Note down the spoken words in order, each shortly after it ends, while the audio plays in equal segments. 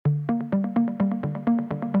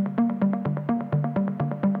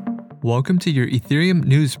Welcome to your Ethereum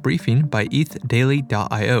news briefing by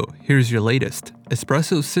ethdaily.io. Here's your latest.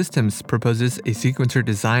 Espresso Systems proposes a sequencer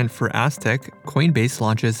design for Aztec, Coinbase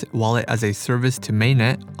launches wallet as a service to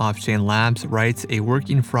Mainnet, Offchain Labs writes a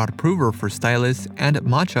working fraud prover for Stylus, and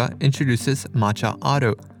Matcha introduces Matcha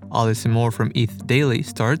Auto. All this and more from ETH Daily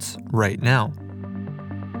starts right now.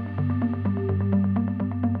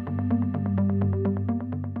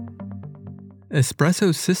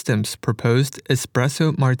 Espresso Systems proposed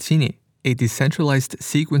Espresso Martini, a decentralized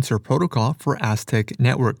sequencer protocol for Aztec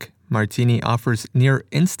network. Martini offers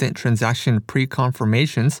near-instant transaction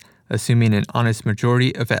pre-confirmations, assuming an honest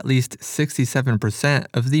majority of at least 67%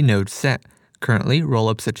 of the node set. Currently,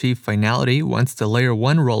 rollups achieve finality once the Layer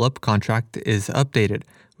 1 rollup contract is updated,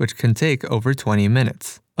 which can take over 20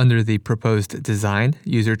 minutes. Under the proposed design,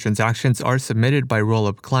 user transactions are submitted by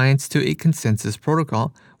rollup clients to a consensus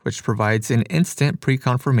protocol, which provides an instant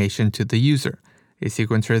pre-confirmation to the user. A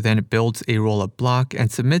sequencer then builds a rollup block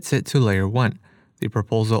and submits it to Layer 1. The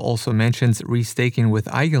proposal also mentions restaking with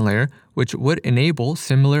EigenLayer, which would enable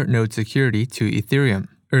similar node security to Ethereum.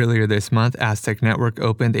 Earlier this month, Aztec Network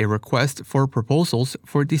opened a request for proposals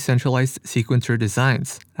for decentralized sequencer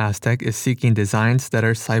designs. Aztec is seeking designs that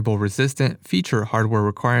are Sybil-resistant, feature hardware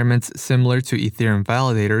requirements similar to Ethereum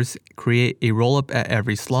validators, create a rollup at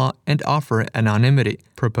every slot, and offer anonymity.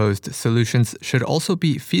 Proposed solutions should also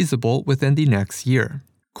be feasible within the next year.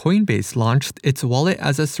 Coinbase launched its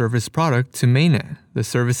wallet-as-a-service product to Mainnet. The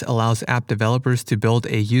service allows app developers to build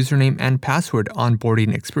a username and password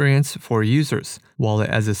onboarding experience for users.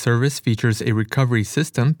 Wallet-as-a-service features a recovery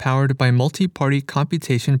system powered by multi-party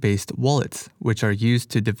computation-based wallets, which are used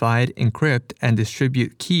to divide, encrypt, and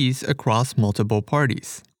distribute keys across multiple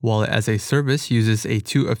parties. Wallet-as-a-service uses a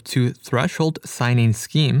 2-of-2 threshold signing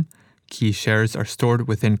scheme. Key shares are stored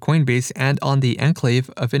within Coinbase and on the enclave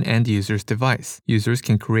of an end user's device. Users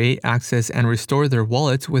can create, access, and restore their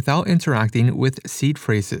wallets without interacting with seed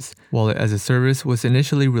phrases. Wallet-as-a-service was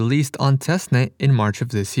initially released on testnet in March of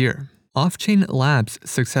this year. Offchain Labs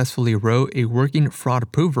successfully wrote a working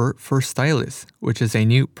fraud prover for Stylus, which is a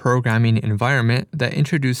new programming environment that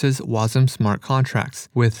introduces WASM smart contracts.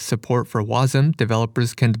 With support for WASM,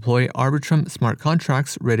 developers can deploy Arbitrum smart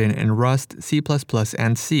contracts written in Rust, C++,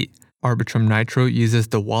 and C. Arbitrum Nitro uses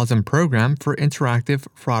the WASM program for interactive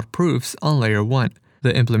fraud proofs on Layer 1.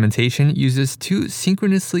 The implementation uses two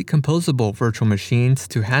synchronously composable virtual machines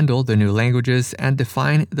to handle the new languages and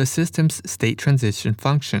define the system's state transition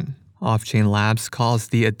function. Offchain Labs calls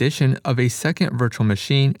the addition of a second virtual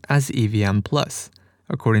machine as EVM+.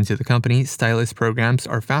 According to the company, Stylus programs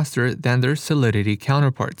are faster than their Solidity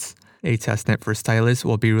counterparts. A testnet for Stylus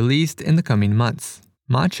will be released in the coming months.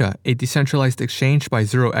 Matcha, a decentralized exchange by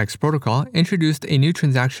 0x Protocol, introduced a new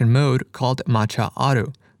transaction mode called Matcha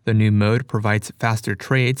Auto. The new mode provides faster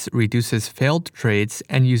trades, reduces failed trades,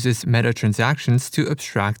 and uses meta-transactions to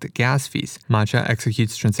abstract gas fees. Matcha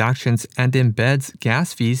executes transactions and embeds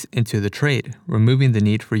gas fees into the trade, removing the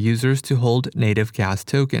need for users to hold native gas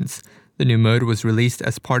tokens. The new mode was released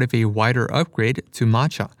as part of a wider upgrade to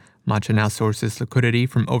Matcha. Matcha now sources liquidity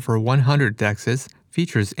from over 100 dexes,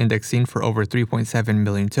 features indexing for over 3.7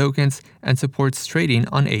 million tokens, and supports trading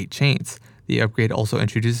on 8 chains. The upgrade also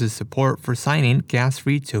introduces support for signing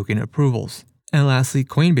gas-free token approvals. And lastly,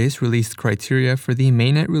 Coinbase released criteria for the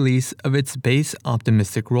mainnet release of its Base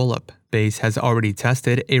Optimistic rollup. Base has already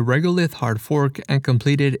tested a regolith hard fork and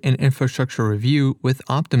completed an infrastructure review with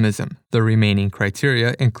Optimism. The remaining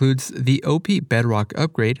criteria includes the OP Bedrock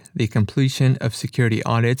upgrade, the completion of security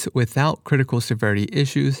audits without critical severity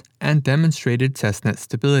issues, and demonstrated testnet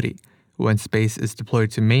stability. Once Base is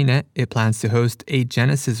deployed to Mainnet, it plans to host a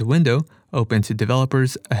Genesis window open to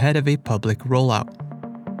developers ahead of a public rollout.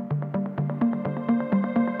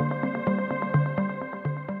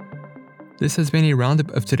 This has been a roundup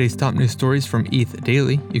of today's top news stories from ETH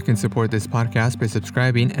Daily. You can support this podcast by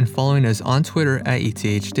subscribing and following us on Twitter at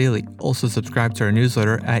ETHDaily. Also subscribe to our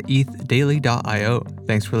newsletter at ethdaily.io.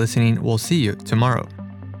 Thanks for listening. We'll see you tomorrow.